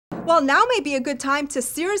Well, now may be a good time to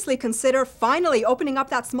seriously consider finally opening up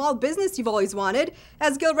that small business you've always wanted.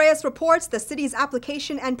 As Gil Reyes reports, the city's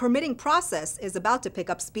application and permitting process is about to pick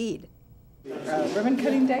up speed. Ribbon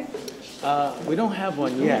cutting day? We don't have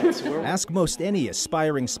one yet. Ask most any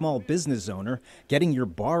aspiring small business owner, getting your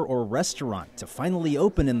bar or restaurant to finally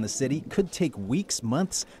open in the city could take weeks,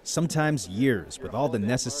 months, sometimes years, with all the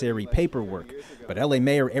necessary paperwork. But LA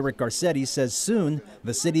Mayor Eric Garcetti says soon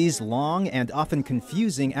the city's long and often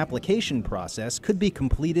confusing application process could be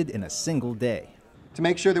completed in a single day. To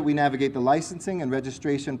make sure that we navigate the licensing and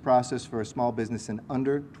registration process for a small business in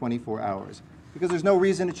under 24 hours. Because there's no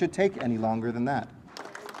reason it should take any longer than that.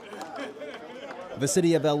 The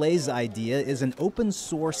City of LA's idea is an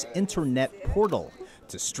open-source internet portal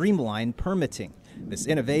to streamline permitting. This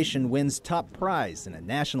innovation wins top prize in a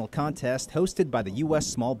national contest hosted by the U.S.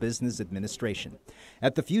 Small Business Administration.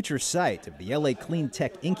 At the future site of the LA Clean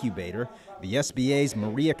Tech Incubator, the SBA's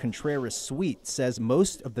Maria Contreras Suite says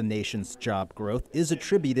most of the nation's job growth is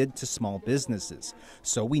attributed to small businesses,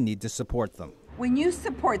 so we need to support them. When you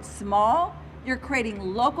support small, you're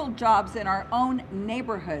creating local jobs in our own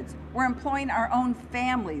neighborhoods. We're employing our own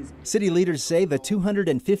families. City leaders say the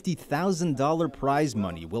 $250,000 prize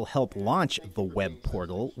money will help launch the web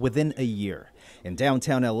portal within a year. In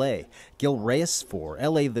downtown LA, Gil Reyes for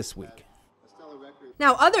LA This Week.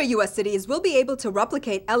 Now, other U.S. cities will be able to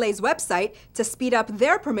replicate LA's website to speed up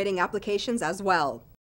their permitting applications as well.